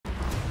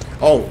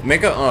Oh,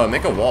 make a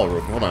wall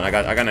real quick. Hold on, I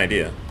got an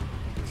idea.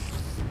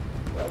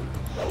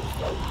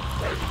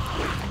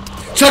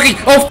 Chucky!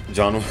 Oh!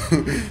 John,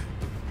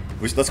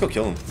 let's go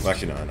kill him. Well,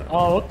 actually, no.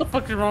 Oh, what the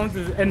fuck is wrong with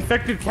this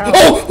infected cow?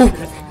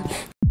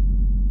 Oh!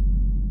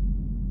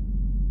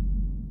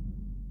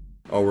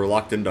 Oh, we're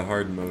locked into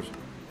hard mode.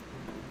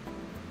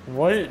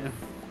 What?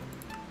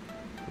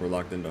 We're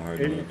locked into hard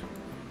mode.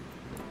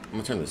 I'm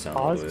gonna turn the sound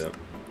all the way up.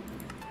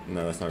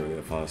 No, that's not really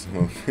a pause.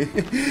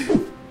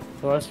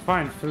 Well, let's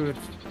find food.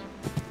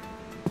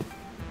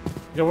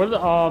 Yo, where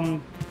the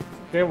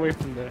stay away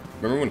from there.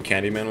 Remember when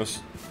Candyman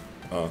was?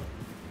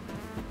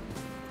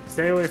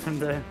 Stay away from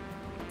there.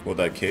 What,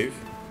 that cave?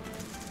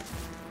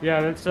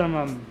 Yeah, that's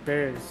some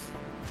bears.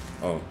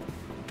 Oh,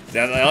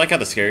 yeah. I like how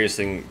the scariest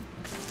thing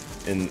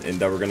in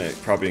that we're gonna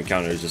probably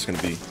encounter is just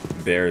gonna be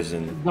bears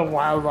and the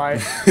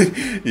wildlife.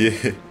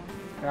 Yeah.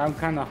 I'm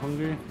kind of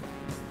hungry.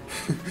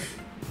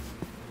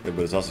 Yeah, but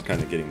it's also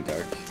kind of getting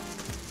dark.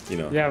 You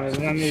know. Yeah, but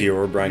then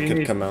Herobrine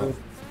could come out.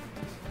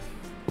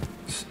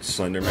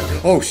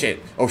 Slenderman. Oh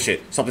shit! Oh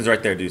shit! Something's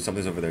right there, dude.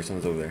 Something's over there.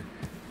 Something's over there.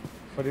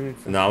 What do you mean?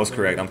 No, I was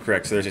correct. I'm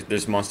correct. So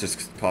there's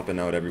monsters popping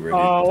out everywhere.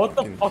 Oh, what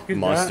the fuck is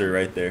monster that?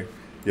 right there.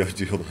 Yo,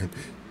 dude, hold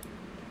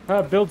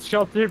on. Build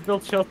shelter.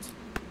 Build shelter.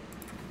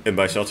 And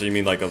by shelter, you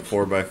mean like a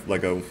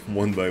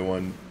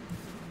 1x1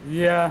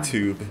 Yeah.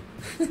 tube.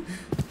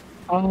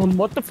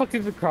 What the fuck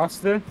is across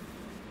there?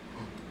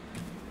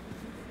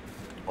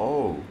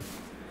 Oh.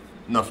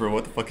 No, for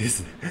what the fuck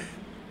is it?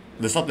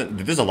 There's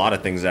a lot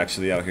of things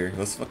actually out here.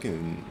 Let's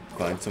fucking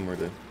find somewhere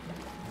to.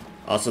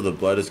 Also, the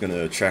blood is gonna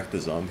attract the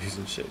zombies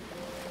and shit.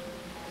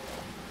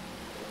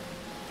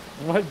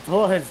 What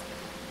blood?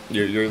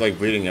 You're like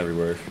bleeding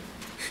everywhere.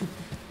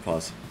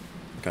 Pause.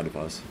 Kind of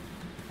pause.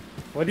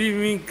 What do you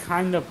mean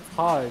kind of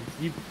pause?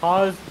 You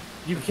pause?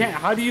 You can't.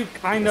 How do you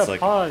kind of like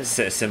pause?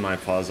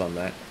 Semi-pause on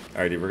that.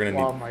 Alrighty, we're gonna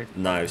need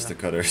knives to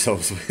cut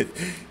ourselves with.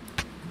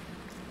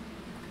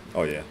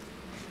 Oh yeah.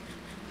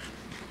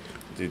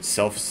 Dude,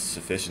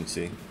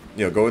 self-sufficiency.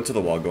 Yo, go into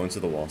the wall. Go into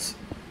the walls.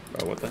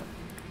 Bro, what the?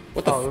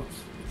 What the?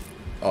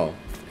 Oh.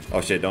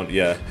 Oh shit! Don't.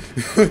 Yeah.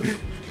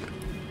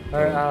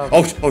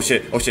 Oh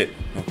shit! Oh shit!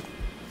 Oh.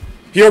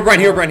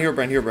 Herobrine.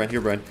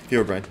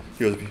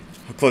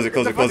 Close it.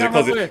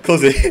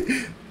 Close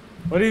it.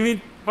 What do you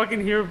mean,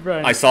 fucking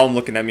Herobrine? I saw him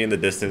looking at me in the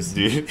distance,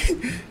 dude.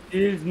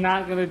 He's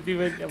not gonna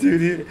do it.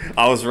 Dude,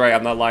 I was right.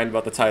 I'm not lying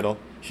about the title.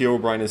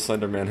 Herobrine and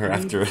Slenderman are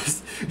after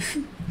us.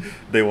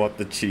 They want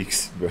the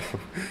cheeks, bro.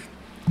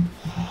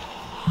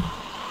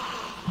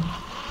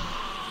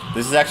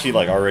 This is actually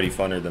like already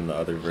funner than the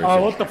other version.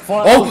 Oh, what the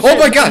fuck? Oh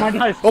my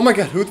god! Oh my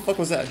god! Who the fuck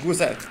was that? Who was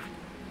that?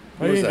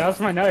 What do you mean? That's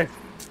my knife.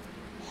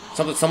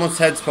 Someone's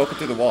head's poking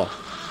through the wall.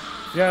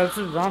 Yeah, that's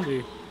a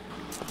zombie.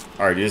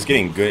 Alright, it's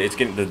getting good. It's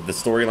getting the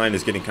storyline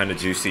is getting kind of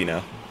juicy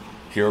now.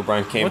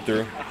 Herobrine came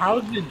through. How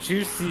is it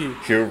juicy?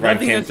 Herobrine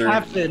came through.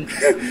 Happened.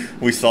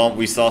 we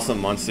saw some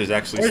monsters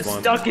actually spawn.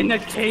 We're stuck in a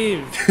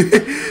cave.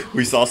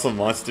 We saw some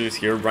monsters.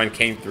 Herobrine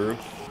came through.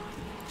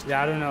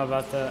 Yeah, I don't know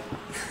about that.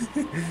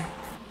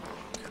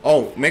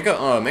 Oh, make a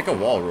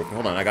wall real quick.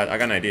 Hold on, I got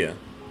an idea.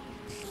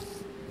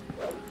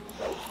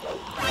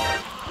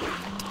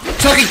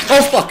 Chucky!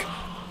 Oh fuck!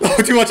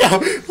 Oh, too much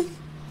out!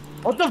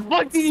 What the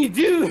fuck did you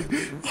do?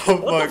 Oh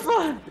what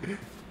fuck!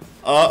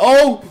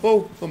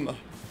 The fuck?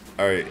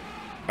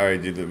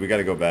 Alright, dude, we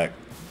gotta go back.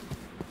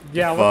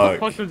 Yeah, what the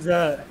fuck was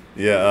that?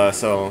 Yeah,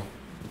 so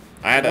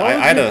I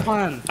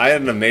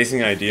had an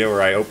amazing idea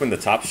where I opened the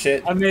top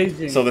shit.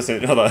 Amazing. So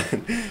listen, hold on.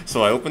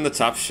 So I opened the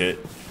top shit.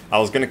 I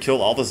was gonna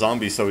kill all the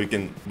zombies so we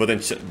can,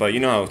 but you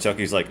know how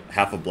Chucky's like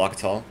half a block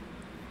tall.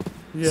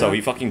 Yeah. So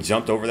he fucking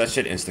jumped over that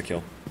shit, insta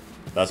kill.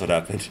 That's what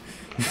happened.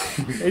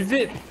 Is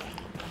it?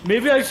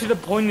 Maybe I should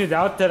have pointed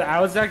out that I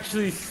was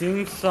actually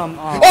seeing some.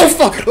 Oh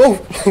fuck! Oh.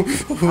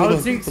 I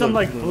was seeing some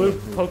like blue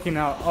poking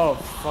out. Oh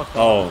fuck.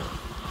 Oh.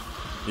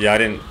 Yeah,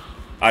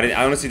 I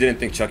honestly didn't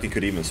think Chucky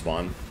could even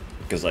spawn,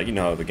 because like you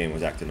know how the game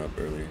was acting up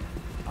earlier.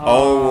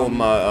 Oh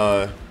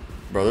my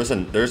bro,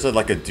 there's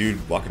like a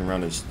dude walking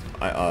around in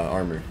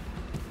armor.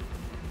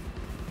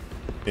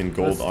 In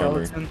gold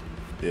armor.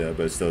 Yeah,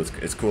 but still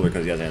it's cooler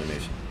because he has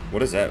animation.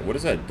 What is that? What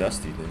is that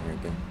dusty thing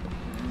right there?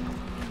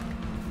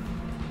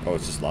 Oh,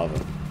 it's just lava.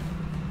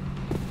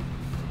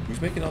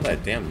 Who's making all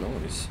that damn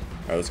noise?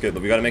 Alright, let's get.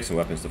 We gotta make some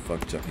weapons to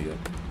fuck Chucky up.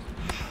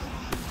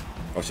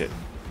 Oh shit.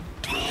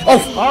 Oh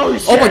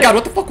shit. Oh my god,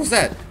 what the fuck was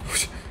that?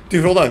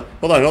 Dude, hold on.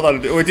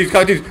 Wait, dude,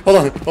 hold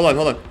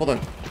on.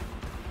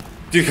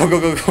 Dude, go,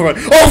 run.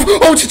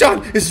 Oh, it's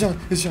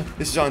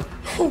John.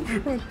 Oh,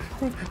 run.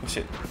 Oh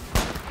shit.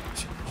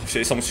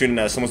 Someone's shooting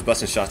at us. Someone's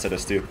busting shots at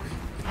us, dude.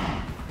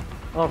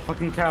 Oh,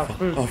 fucking cow.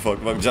 Food. Oh, fuck.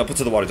 Jump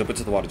into the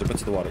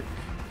water.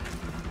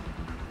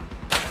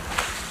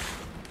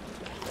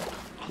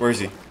 Where is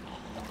he?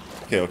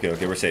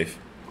 Okay, we're safe.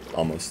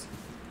 Almost.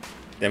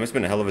 Damn, it's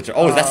been a hell of a journey.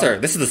 Oh, that's our.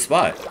 This is the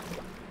spot.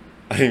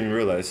 I didn't even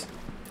realize.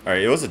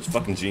 Alright, it was a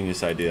fucking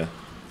genius idea.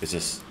 It's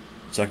just,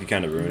 Chucky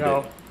kind of ruined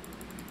it.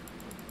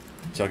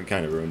 Chucky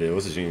kind of ruined it. It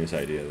was a genius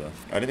idea, though.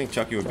 I didn't think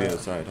Chucky would be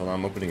outside. Hold on,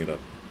 I'm opening it up.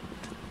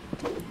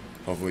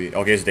 Hopefully.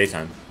 Okay, it's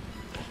daytime.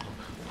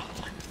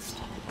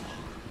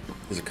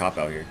 There's a cop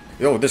out here.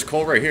 Yo, there's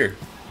Cole right here.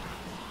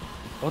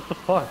 What the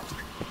fuck?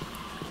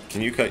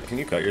 Can you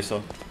cut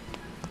yourself?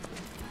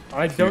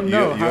 I don't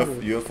know.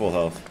 You have full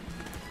health.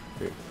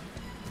 Here.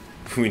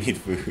 We need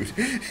food.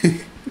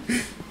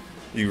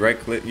 You right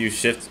click, you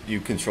shift, you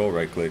control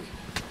right click.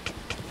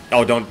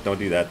 Oh, don't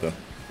do that though.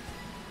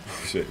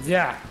 Oh shit.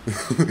 Yeah.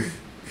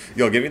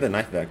 Yo, give me the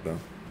knife back though.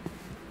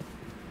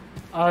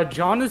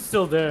 John is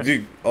still there.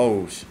 Dude,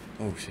 oh shit.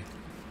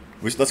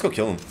 Let's go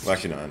kill him. Well,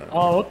 actually, no.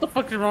 Oh, what the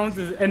fuck is wrong with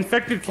this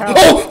infected cow?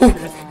 Oh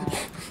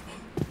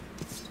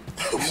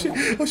shit!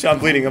 Oh shit! I'm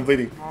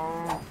bleeding.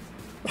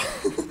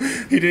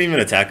 He didn't even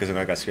attack us, and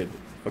I got scared.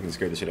 Fucking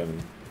scared the shit out of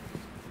me.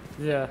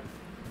 Yeah.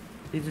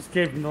 He just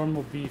gave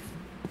normal beef.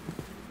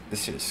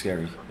 This shit is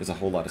scary. There's a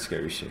whole lot of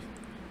scary shit.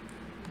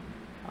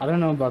 I don't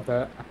know about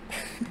that.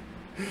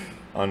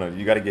 I don't know.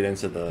 You gotta get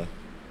into the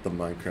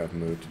Minecraft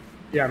mood.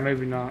 Yeah,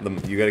 maybe not.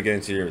 You gotta get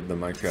into the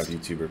Minecraft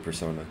YouTuber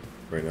persona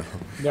right now.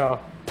 No,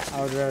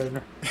 I would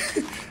rather.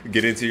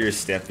 Get into your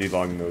Stampy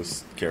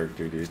Longnose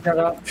character, dude. Shut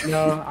up.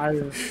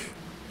 No,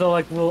 So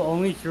like, will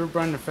only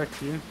Herobrine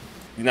affect you?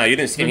 No, you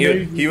didn't see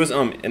him. He was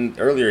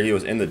earlier he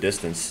was in the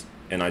distance,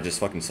 and I just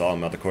fucking saw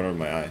him out the corner of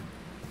my eye,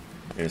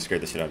 and it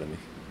scared the shit out of me.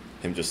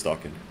 Him just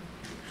stalking.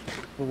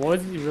 But what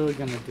is he really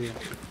gonna do?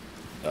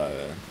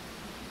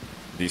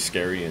 Be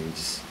scary and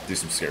just do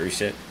some scary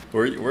shit.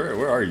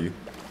 Where are you?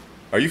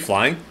 Are you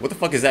flying? What the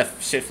fuck is that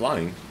shit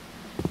flying?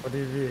 What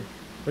is it?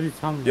 What are you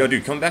talking about? Yo,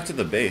 dude, come back to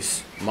the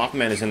base.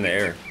 Mothman is in the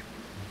air.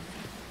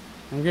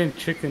 I'm getting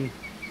chicken.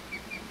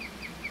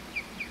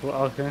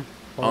 Well, okay.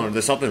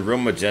 There's something real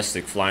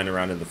majestic flying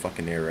around in the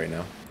fucking air right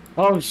now.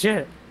 Oh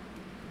shit!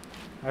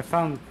 I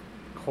found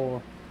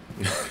coal.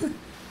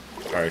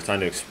 Alright, it's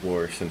time to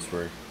explore since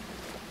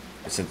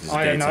it's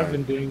Oh yeah, no, I've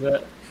been doing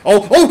that.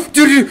 Oh,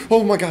 dude!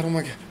 Oh my god!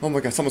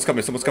 Someone's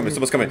coming!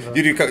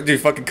 Dude,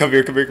 fucking come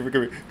here! Come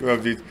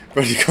on, dude.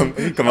 Bro, come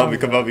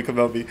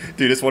help me!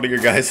 Dude, it's one of your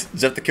guys.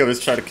 Jeff the Killer's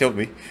trying to kill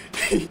me.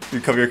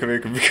 Dude, come here!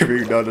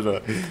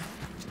 No.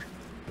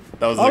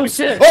 That was oh like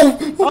shit!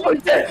 Oh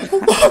shit!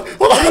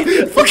 Hold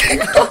on! Fucking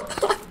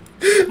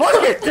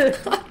Fuck it!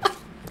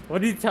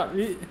 What do you tell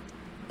me?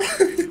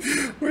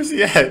 Where's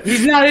he at?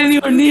 He's not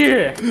anywhere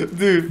near!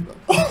 Dude.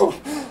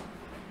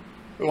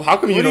 Well, how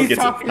come you don't get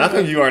to? How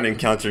come you aren't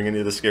encountering any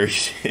of the scary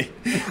shit?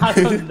 I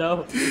don't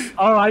know.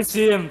 Oh, I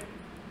see him.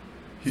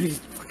 He's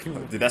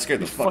fucking. Dude, that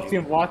scared the fuck.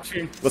 Fucking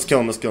watching. Let's kill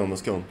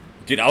him.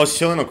 Dude, I was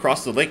chilling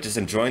across the lake, just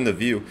enjoying the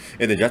view,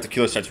 and then Jeff the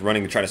Killer starts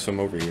running and trying to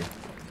swim over here.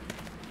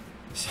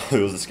 So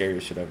it was the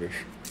scariest shit ever.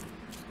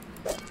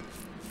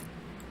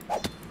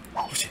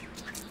 Oh shit,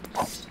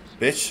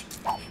 bitch!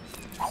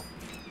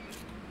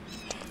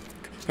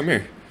 Come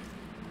here.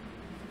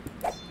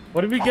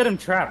 What did we get him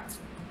trapped?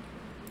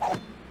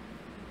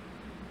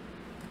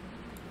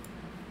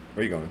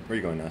 Where you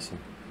going, NASA?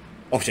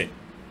 Oh shit.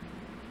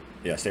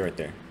 Yeah, stay right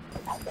there.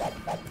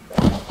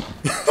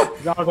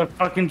 Oh, the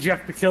fucking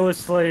Jeff the Killer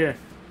Slayer.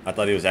 I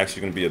thought he was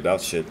actually gonna be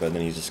about shit, but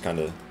then he just kind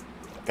of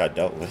got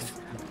dealt with.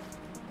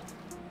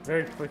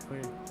 Very quickly.